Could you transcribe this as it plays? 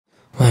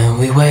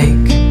we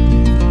wake,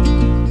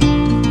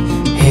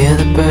 hear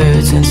the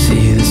birds and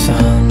see the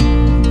sun.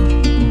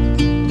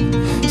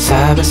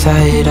 Side by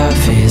side our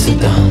fears are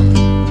done.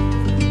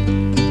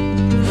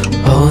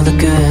 Oh, the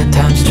good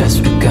times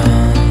just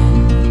begun.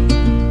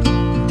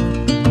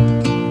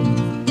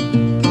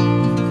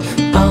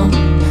 Oh,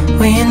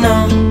 we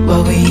know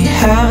what we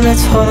have,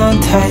 let's hold on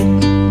tight.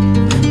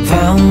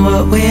 Found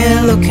what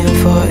we're looking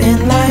for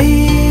in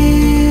life.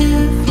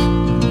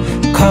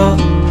 Call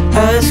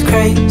us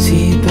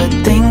crazy, but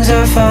things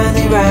are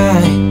finally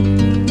right.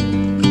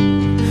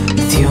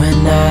 With you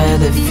and I,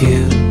 the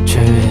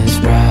future is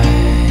bright.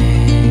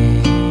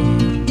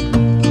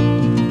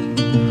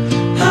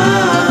 Oh,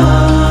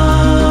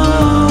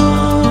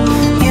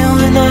 you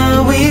and I,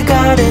 we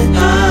got it.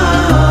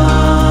 Oh,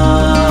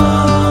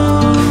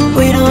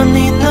 we don't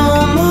need no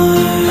more.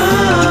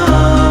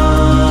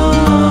 Oh,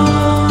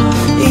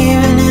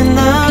 even in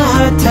the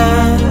hard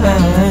times,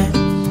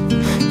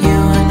 you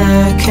and I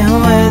can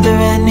weather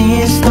any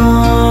storm.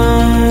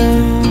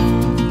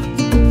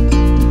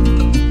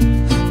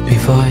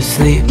 Before I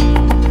sleep,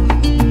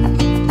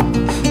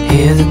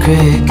 hear the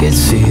crickets,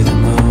 see the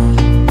moon.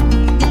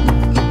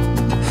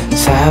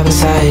 Side by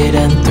side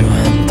and through.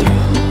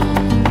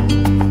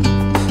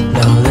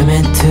 No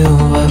limit to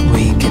what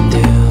we can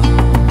do.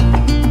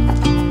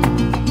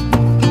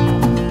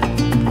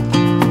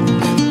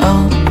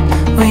 Oh,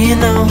 we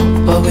know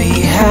what we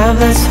have,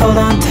 let's hold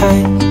on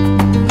tight.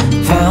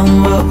 Found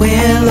what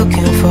we're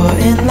looking for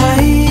in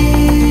life.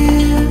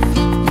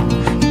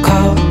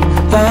 Call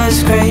us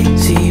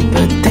crazy,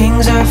 but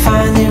things are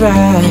finally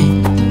right.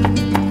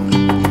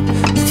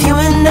 With you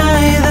and I,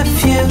 the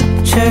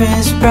future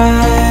is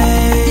bright.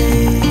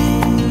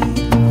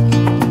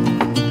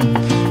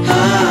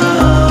 Oh,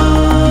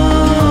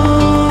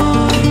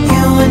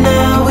 you and I,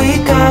 we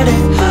got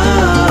it.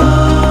 Oh,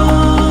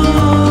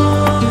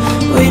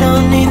 we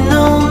don't need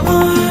no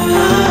more.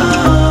 Oh,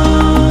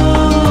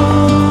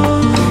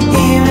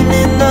 even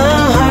in the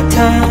hard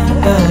times,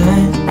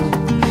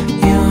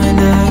 you and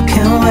I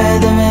can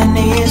weather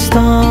any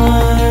storm.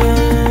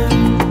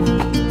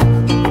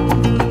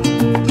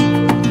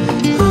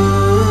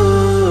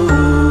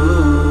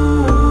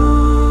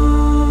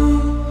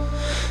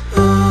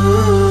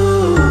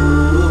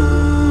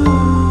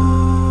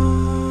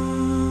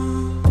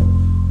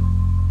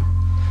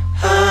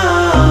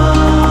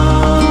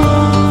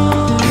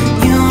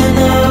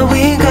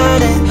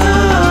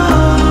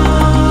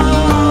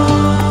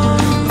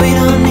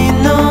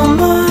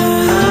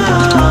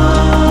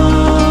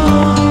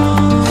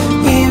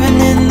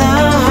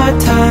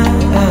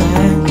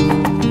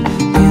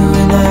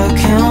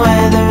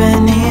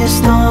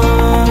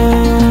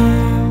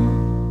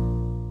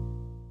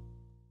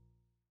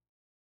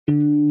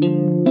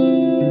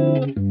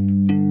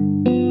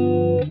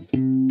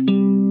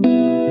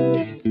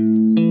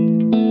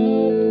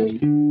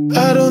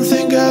 I don't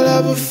think I'll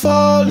ever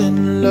fall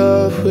in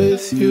love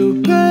with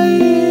you,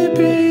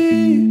 baby.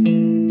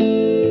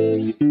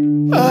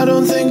 I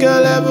don't think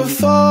I'll ever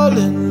fall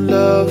in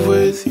love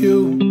with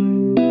you.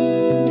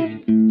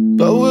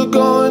 But we're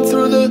going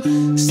through the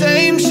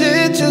same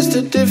shit, just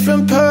a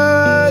different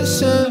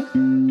person.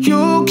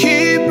 You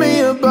keep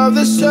me above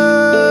the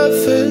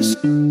surface.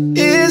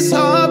 It's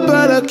hard,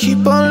 but I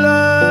keep on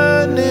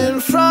learning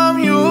from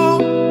you.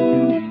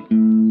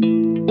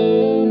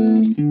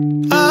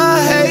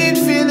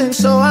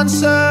 So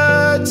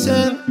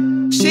uncertain.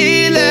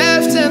 She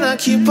left and I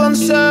keep on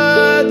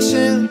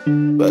searching,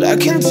 but I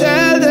can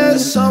tell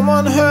there's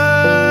someone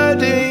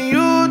hurting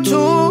you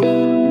too.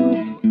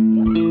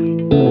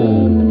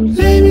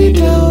 Lay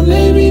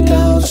me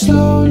down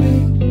slowly.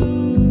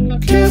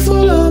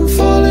 Careful, I'm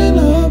falling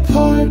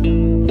apart.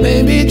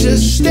 Maybe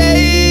just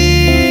stay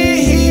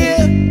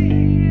here.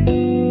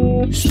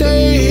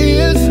 Stay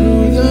here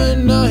through the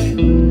night.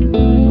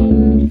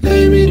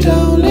 Lay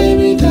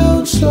me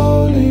down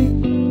slowly.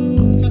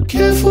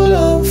 Careful,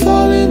 I'm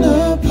falling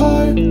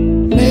apart.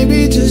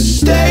 Maybe just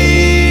stay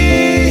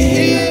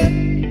here.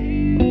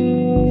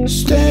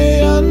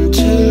 Stay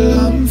until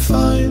I'm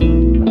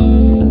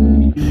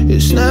fine.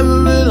 It's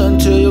never real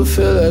until you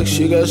feel like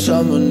she got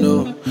someone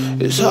new.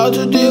 It's hard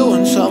to deal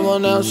when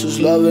someone else is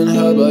loving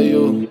her by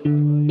you.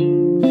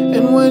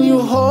 And when you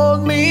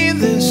hold me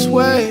this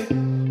way,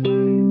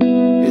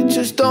 it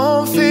just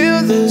don't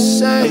feel the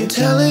same. I'm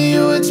telling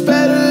you it's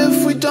better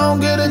if we don't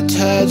get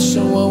attached.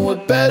 And when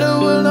we're better,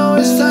 we'll know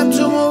it's time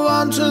to move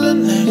on to the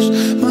next.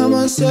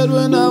 Mama said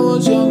when I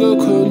was younger,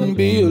 couldn't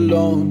be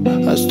alone.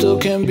 I still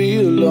can't be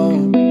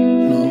alone,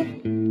 no.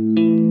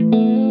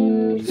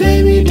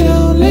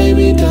 Lay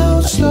me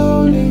down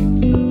slowly.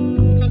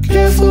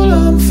 Careful,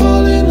 I'm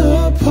falling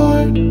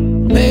apart.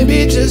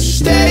 Maybe just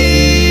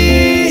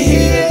stay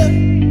here.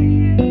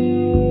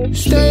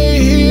 Stay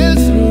here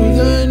through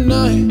the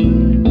night.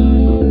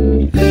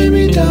 Lay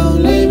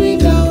me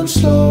down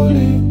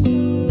slowly.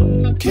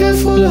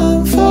 Careful,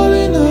 I'm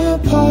falling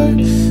apart.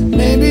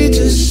 Maybe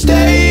just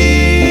stay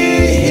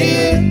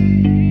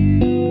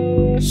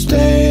here.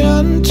 Stay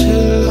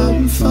until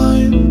I'm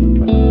fine.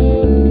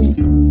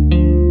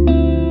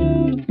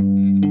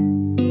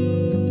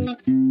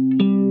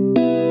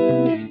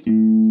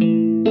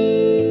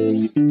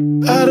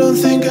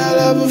 don't think I'll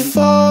ever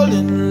fall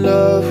in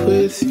love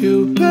with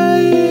you,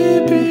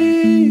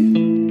 baby.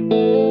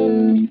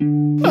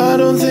 I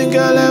don't think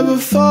I'll ever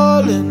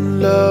fall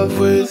in love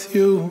with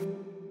you.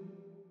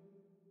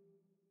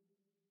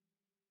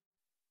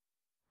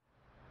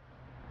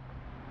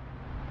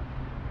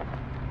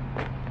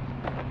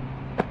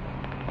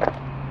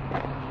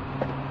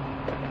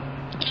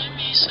 Give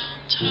me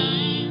some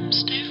time,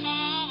 stay for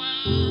a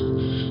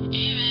while.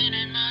 Even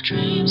in my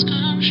dreams,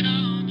 come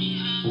show me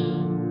how.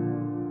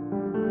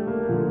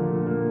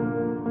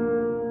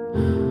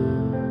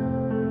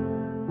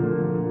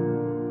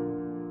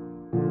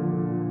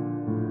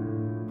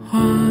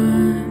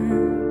 One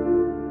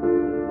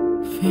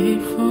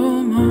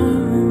fateful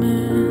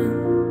moment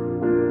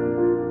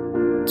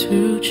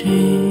to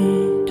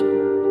change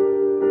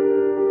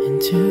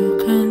into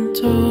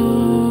condolence.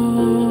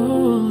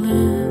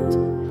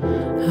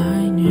 I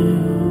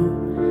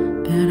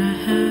knew that I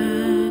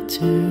had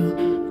to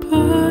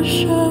push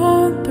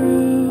on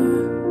through,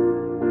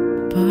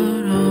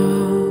 but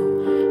all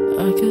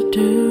I could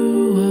do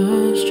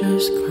was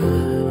just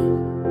cry.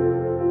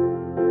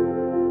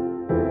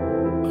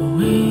 A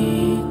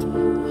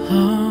week-long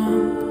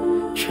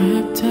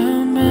trip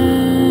down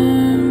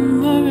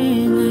memory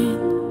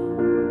lane,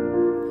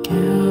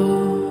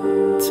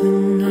 guilt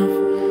enough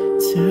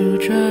to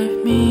drive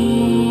me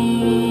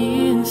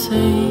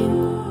insane.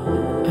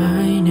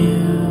 I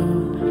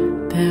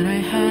knew that I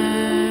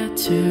had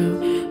to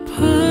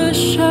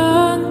push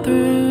on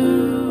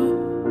through,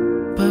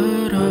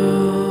 but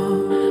all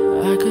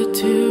I could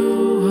do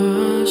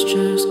was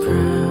just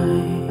cry.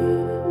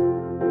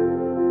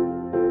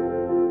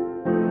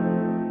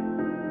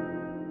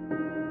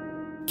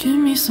 Give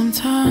me some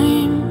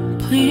time,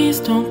 please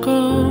don't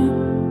go.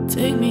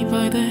 Take me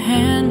by the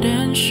hand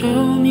and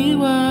show me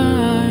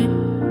why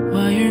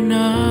you're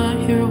not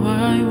here,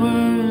 why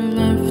we're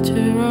left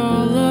here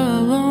all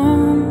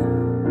alone.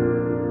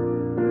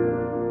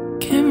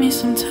 Give me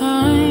some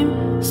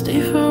time,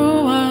 stay for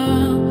a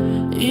while.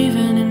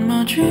 Even in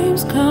my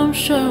dreams, come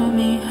show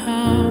me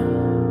how.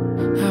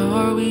 How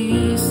are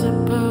we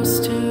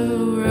supposed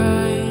to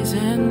rise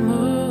and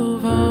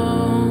move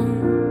on?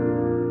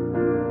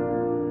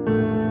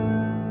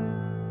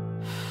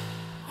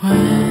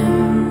 When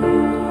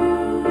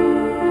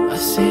I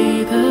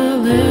see the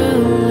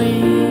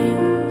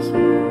lilies,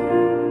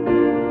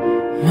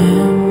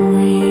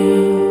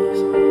 memories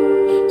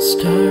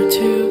start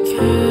to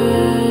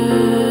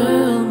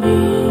kill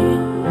me.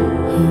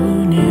 Who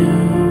knew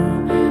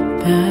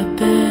that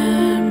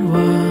then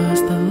was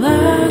the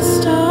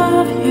last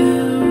of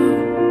you?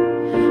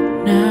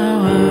 Now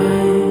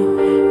I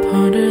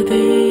ponder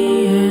the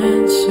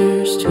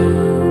answers too.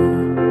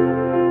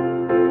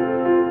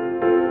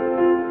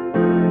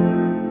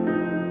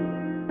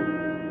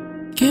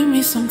 Give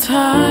me some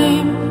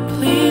time,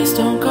 please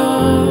don't go.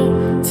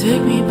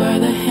 Take me by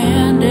the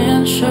hand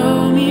and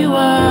show me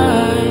why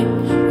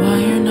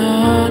you're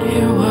not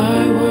here, why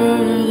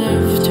we're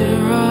left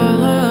here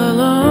all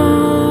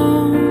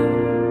alone.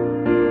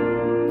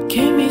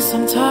 Give me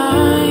some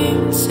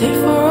time, stay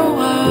for a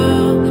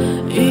while.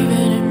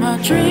 Even in my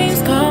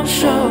dreams, come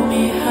show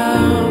me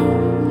how.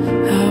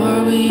 How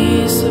are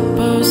we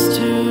supposed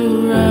to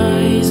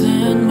rise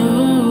and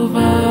move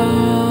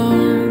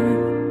on?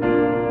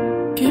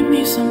 Give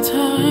me some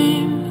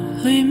time,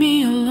 leave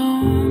me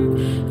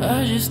alone.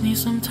 I just need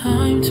some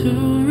time to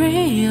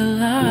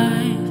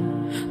realize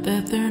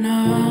that they're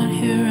not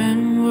here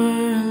and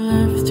we're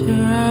left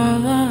here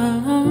all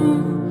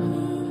alone.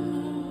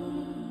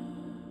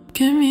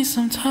 Give me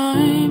some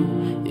time,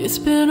 it's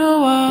been a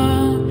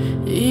while.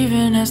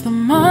 Even as the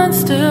months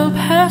still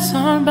pass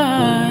on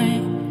by,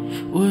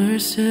 we're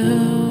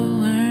still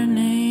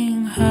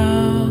learning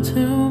how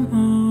to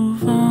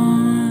move on.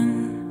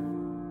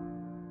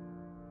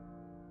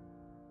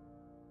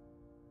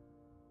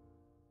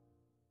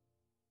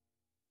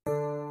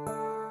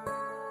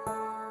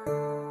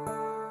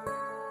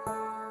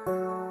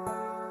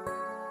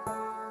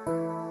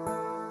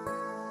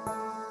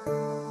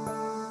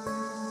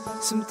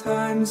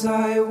 Sometimes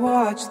I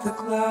watch the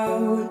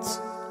clouds,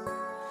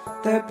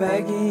 they're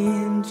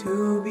begging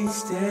to be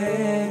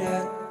stared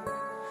at.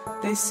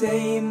 They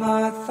say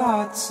my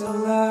thoughts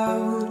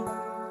aloud,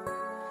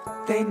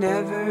 they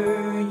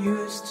never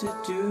used to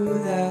do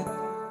that.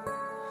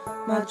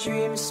 My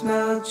dreams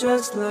smell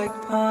just like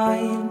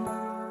pine,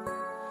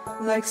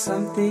 like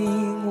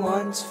something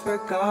once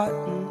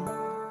forgotten.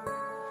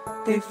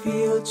 They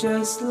feel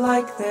just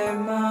like they're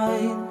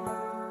mine,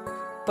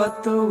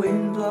 but the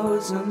wind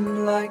blows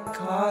them like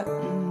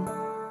cotton.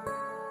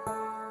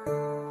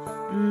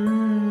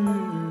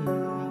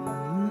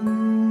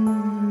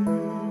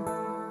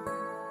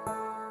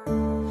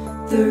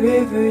 The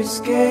rivers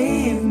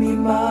gave me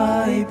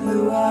my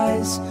blue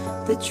eyes,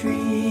 the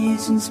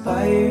trees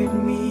inspired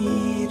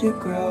me to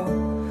grow.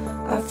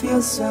 I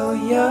feel so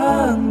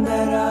young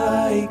that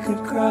I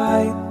could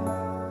cry.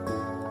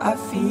 I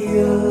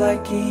feel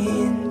like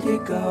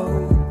indigo.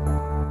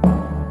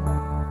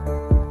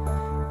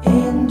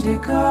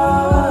 Indigo.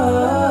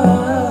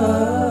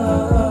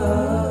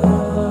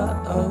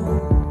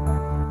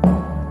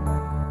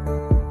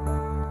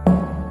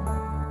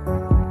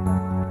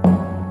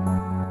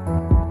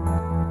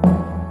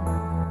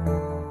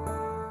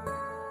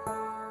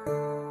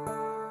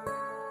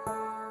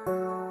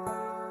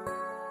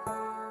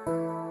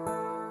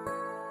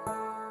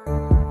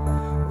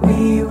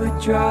 we would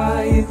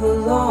drive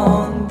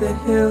along the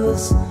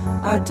hills,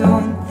 I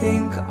don't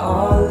think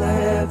I'll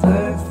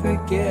ever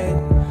forget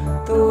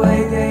the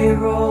way they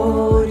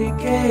rolled. It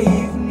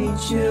gave me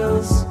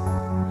chills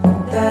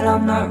that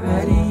I'm not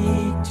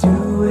ready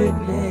to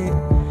admit.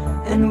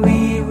 And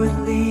we would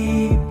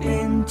leap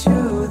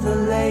into the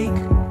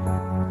lake,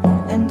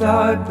 and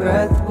our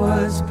breath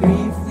was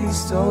briefly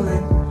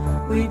stolen.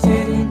 We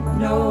didn't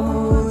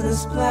know the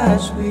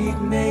splash we'd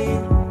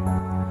made,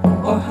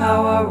 or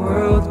how our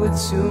world would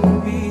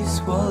soon be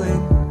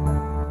swollen.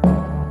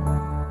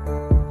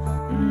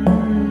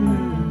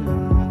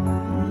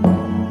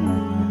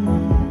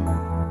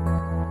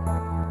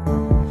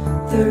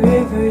 The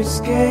rivers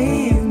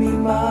gave me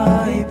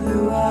my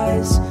blue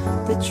eyes,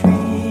 the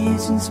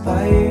trees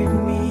inspired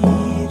me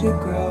to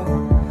grow.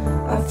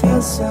 I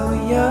feel so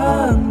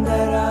young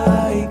that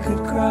I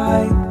could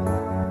cry.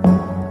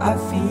 I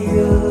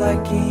feel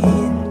like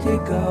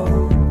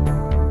indigo.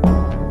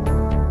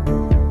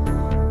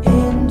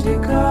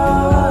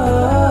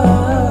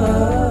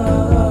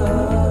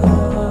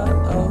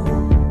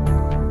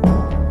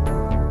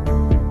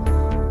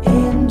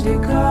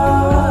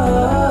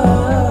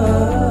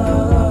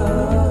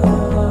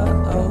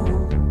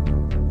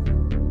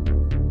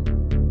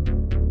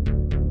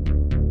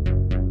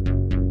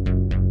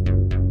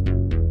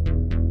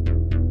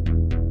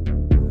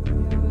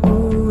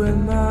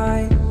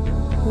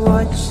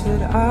 What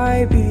should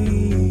I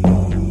be?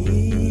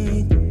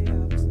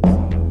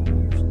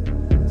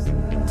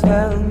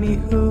 Tell me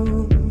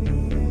who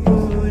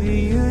do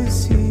you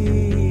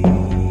see?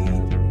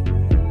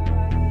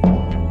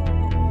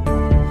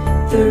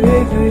 The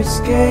rivers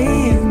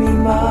gave me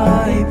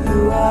my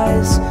blue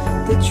eyes,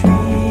 the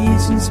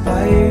trees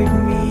inspired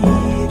me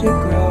to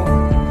grow.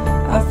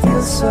 I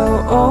feel so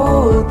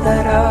old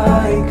that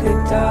I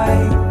could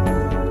die.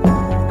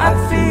 I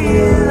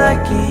feel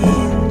like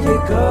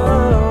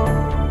indigo.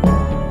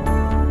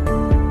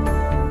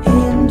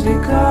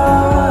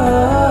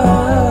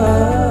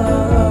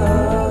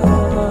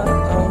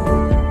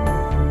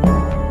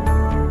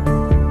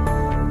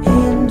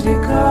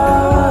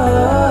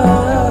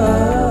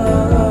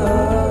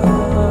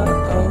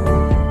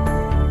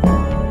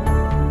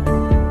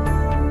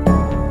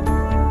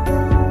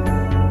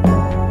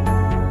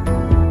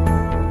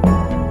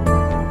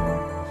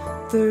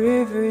 The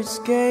rivers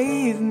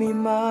gave me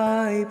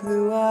my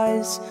blue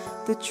eyes,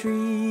 the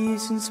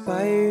trees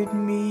inspired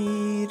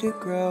me to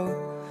grow.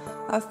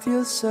 I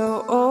feel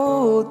so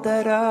old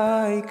that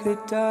I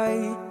could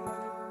die.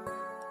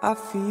 I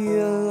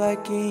feel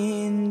like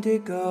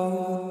indigo.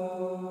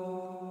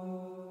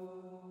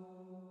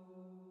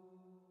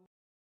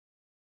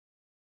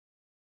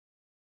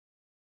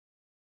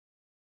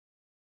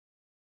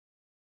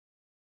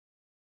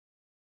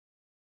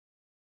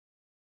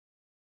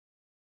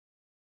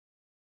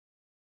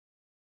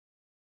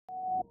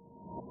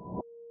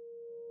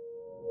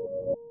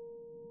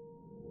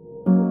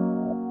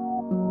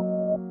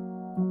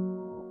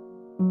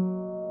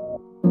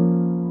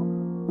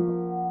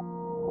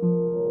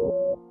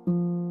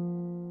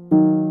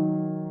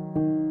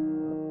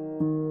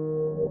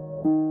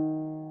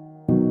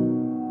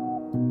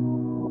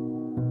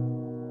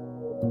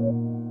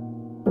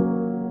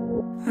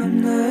 I'm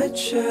not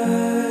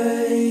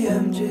shy,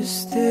 I'm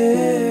just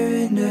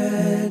staring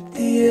at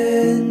the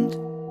end.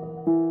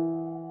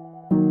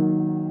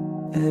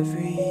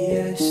 Every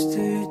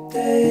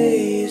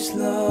yesterday is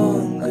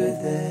longer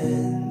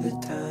than the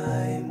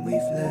time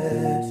we've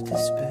left to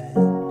spend.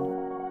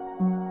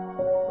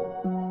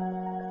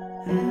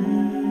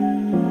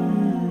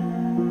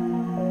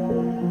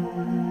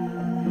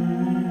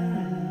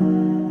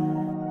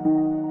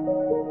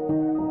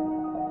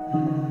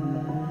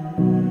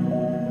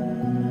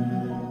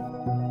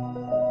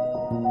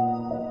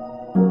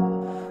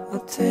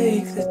 I'll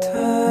take the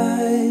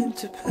time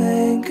to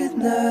plan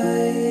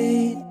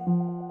goodnight.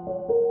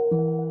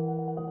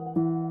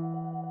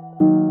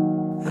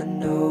 I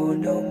know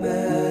no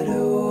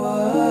matter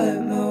what,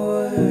 my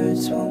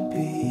words won't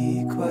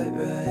be quite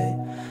right.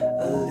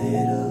 A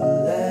little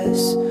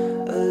less, a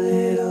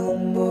little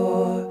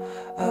more.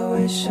 I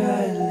wish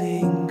I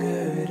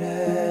lingered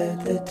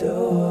at the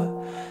door.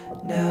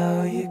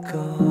 Now you're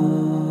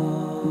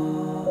gone,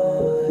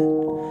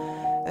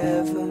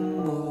 evermore.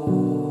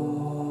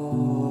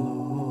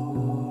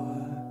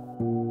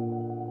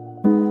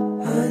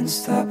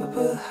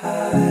 Unstoppable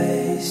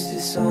highs,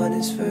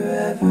 dishonest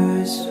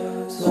forevers.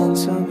 Long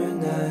summer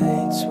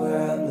nights where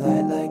I'm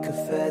light like a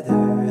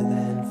feather,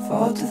 then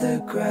fall to the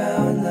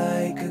ground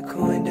like a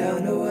coin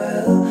down a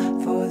well.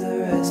 For the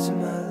rest of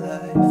my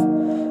life,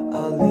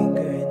 I'll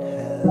linger in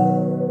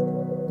hell.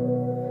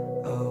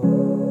 Oh,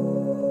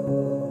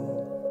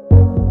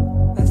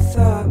 I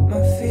thought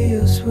my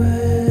feels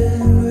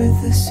went with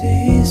the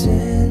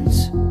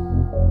seasons.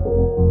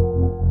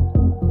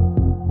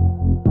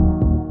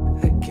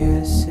 I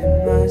guess it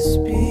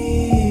must be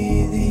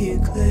the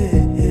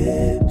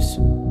eclipse.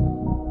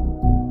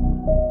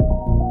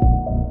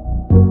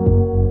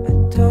 I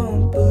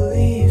don't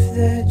believe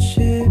that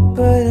shit,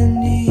 but I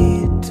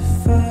need to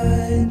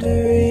find a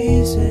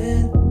reason.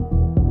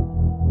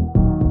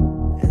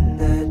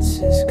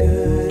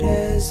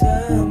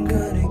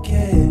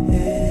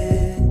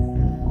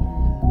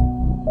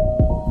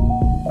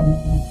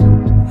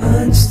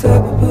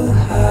 Unstoppable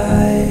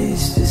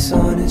highs,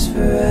 dishonest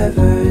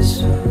forever.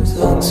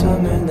 Long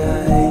summer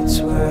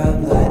nights where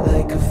I'm light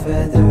like a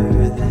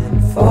feather, then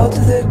fall to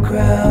the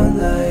ground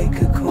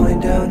like a coin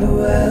down a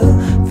well.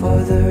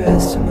 For the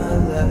rest of my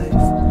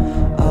life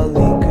I'll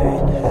linger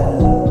in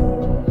hell.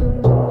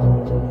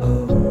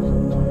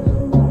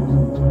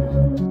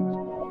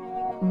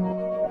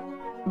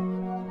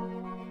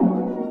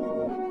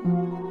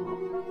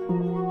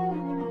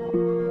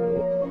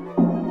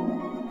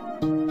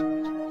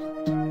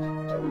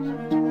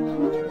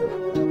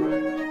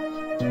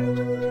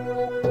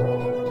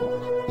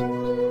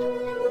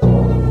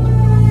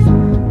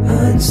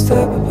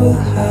 Unstoppable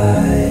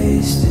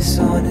highs,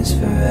 dishonest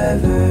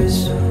forever.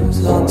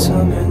 Long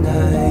summer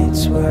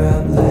nights where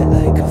I'm light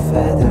like a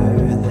feather,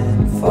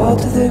 then fall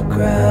to the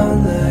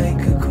ground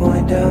like a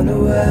coin down a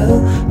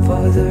well.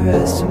 For the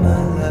rest of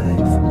my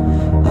life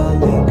I'll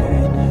linger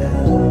in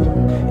hell.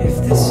 If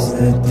this is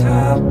the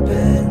top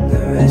and the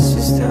rest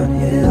is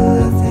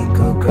downhill, I think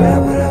I'll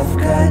grab what I've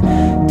got,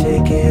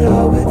 take it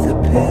all with a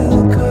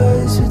pill.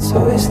 Cause it's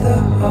always the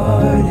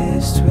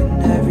hardest when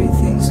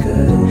everything's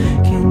good.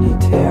 Can you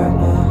tear up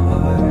my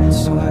heart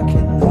so I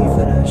can leave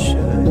when I should?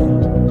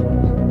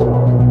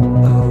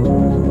 Oh,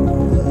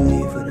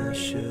 leave when I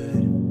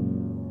should.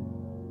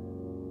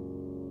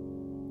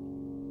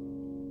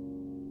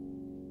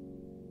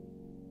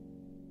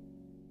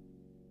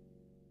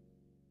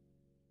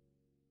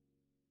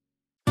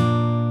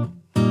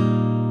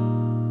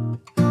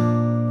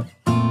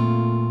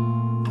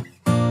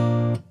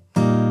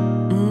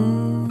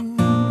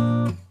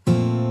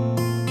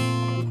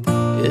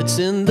 It's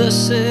in the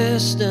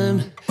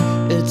system,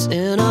 it's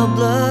in our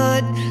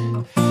blood.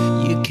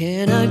 You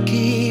cannot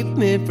keep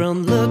me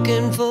from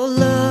looking for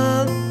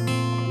love.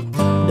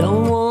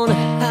 Don't wanna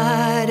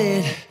hide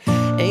it,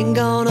 ain't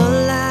gonna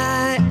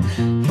lie.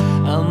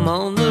 I'm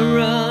on the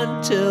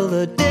run till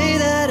the day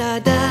that I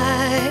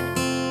die.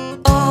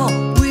 All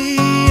we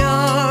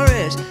are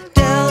is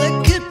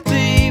delicate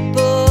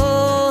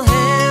people.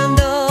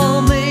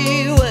 Handle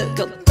me with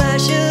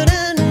compassion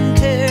and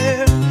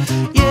care.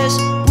 Yes,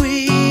 we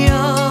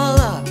all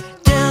are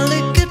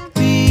delicate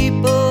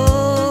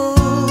people.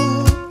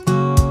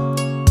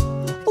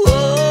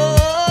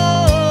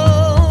 Whoa,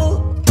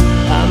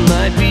 I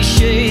might be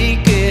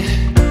shaky,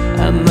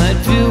 I might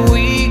feel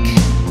weak.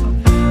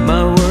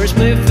 My words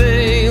may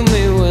fail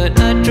me when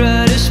I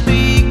try to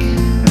speak.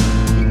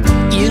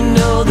 You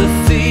know the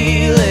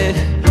feeling,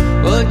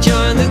 well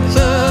join the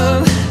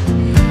club.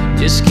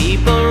 Just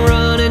keep on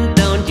running,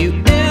 don't you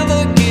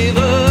ever give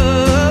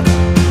up.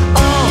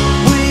 All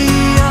we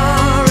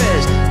are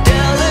is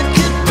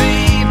delicate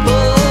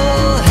people.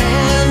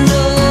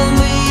 Handle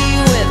me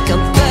with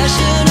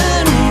compassion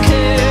and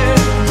care.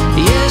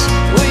 Yes,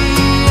 we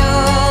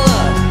all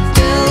are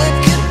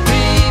delicate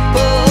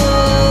people.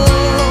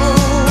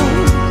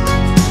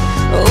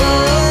 Oh,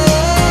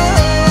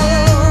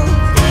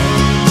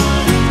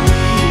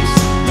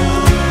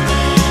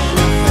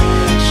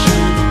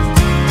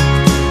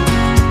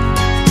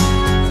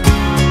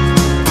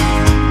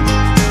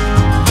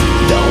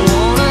 don't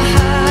wanna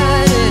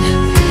hide it,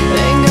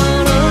 ain't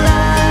gonna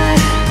lie.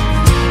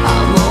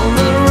 I'm on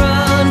the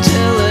run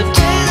till the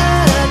day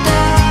that I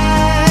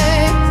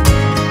die.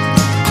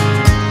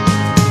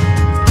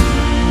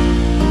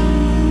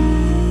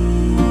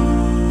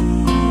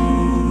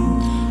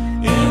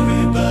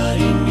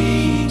 Everybody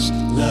needs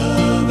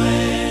love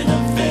and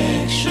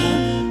affection.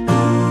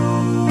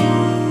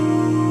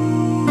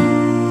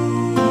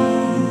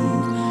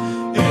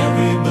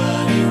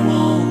 Everybody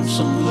wants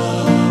some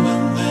love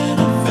and then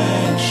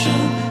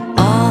affection.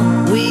 All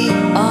we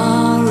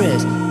are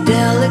is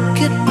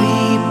delicate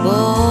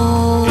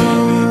people.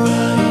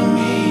 Everybody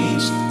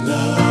needs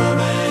love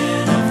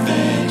and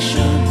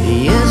affection.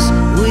 Yes,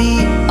 we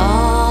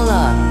all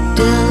are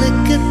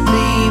delicate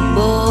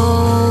people.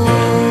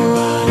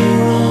 Everybody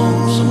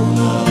wants some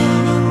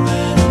love and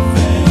then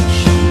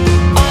affection.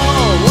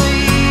 All we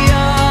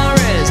are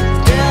is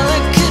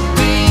delicate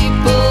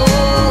people.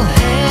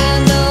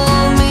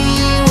 Handle me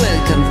with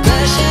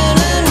compassion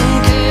and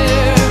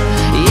care.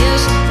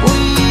 Yes, we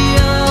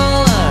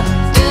all are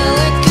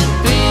delicate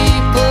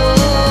people.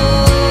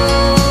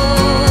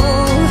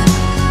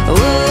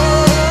 Whoa,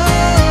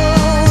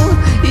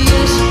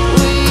 yes,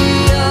 we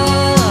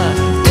all are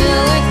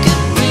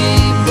delicate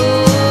people.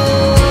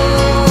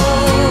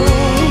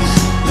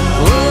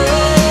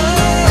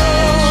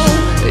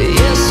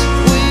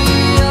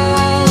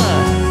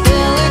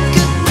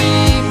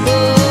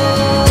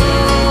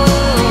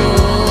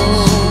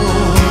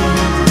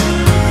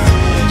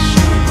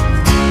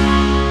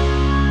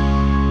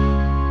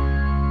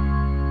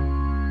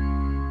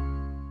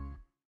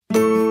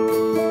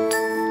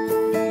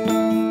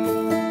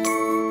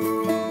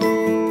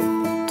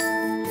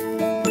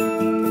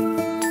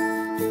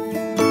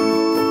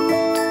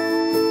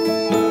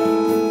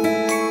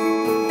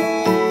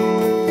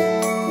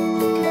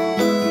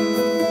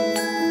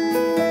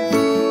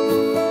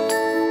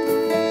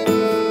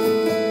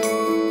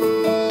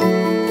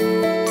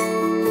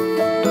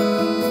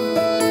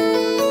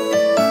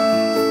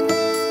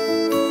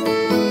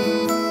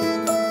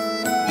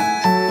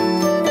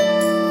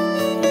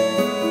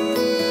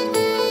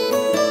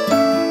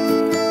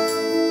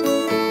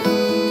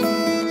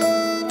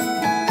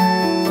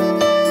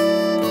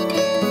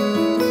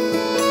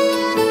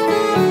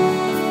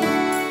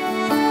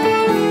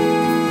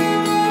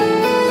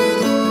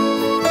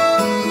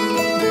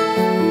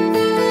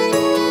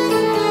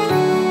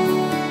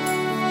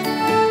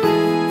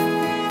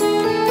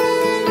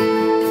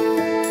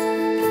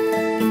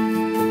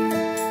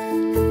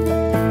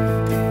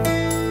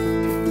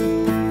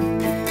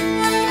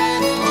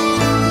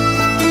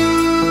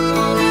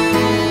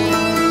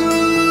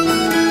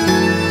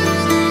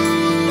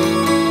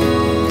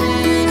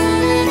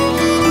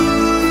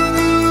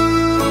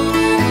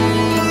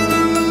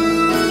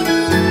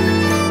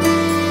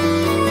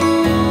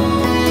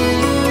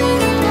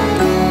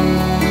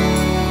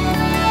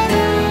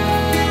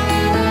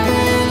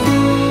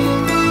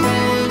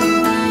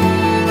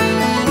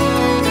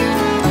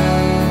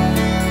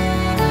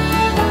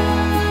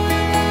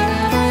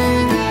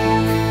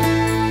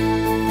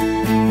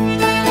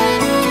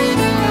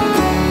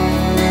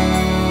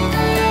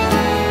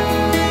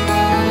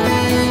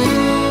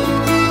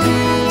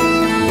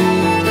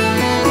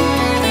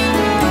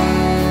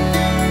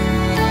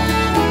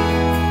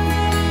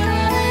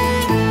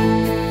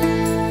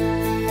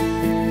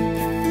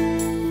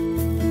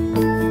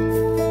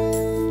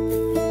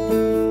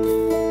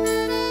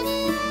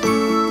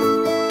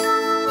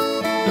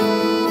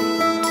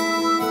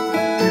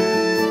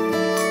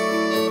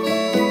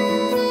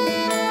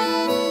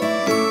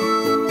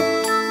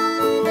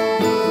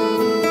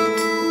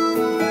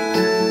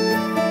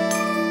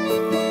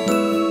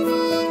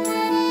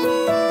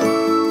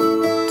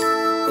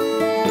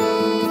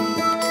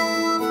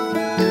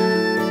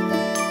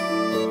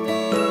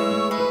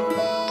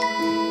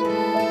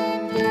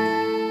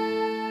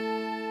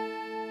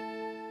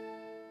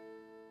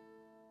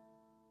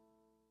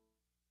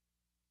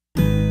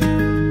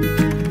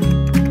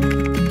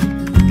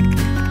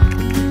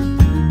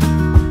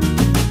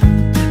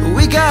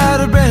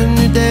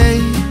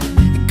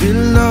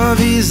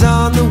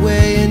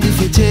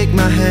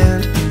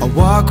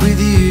 walk with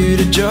you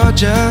to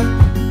Georgia.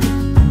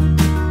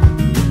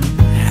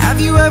 Have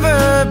you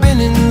ever been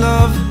in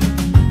love?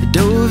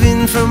 Dove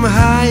in from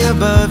high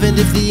above, and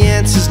if the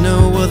answer's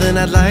no, well then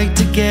I'd like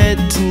to get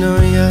to know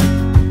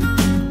you.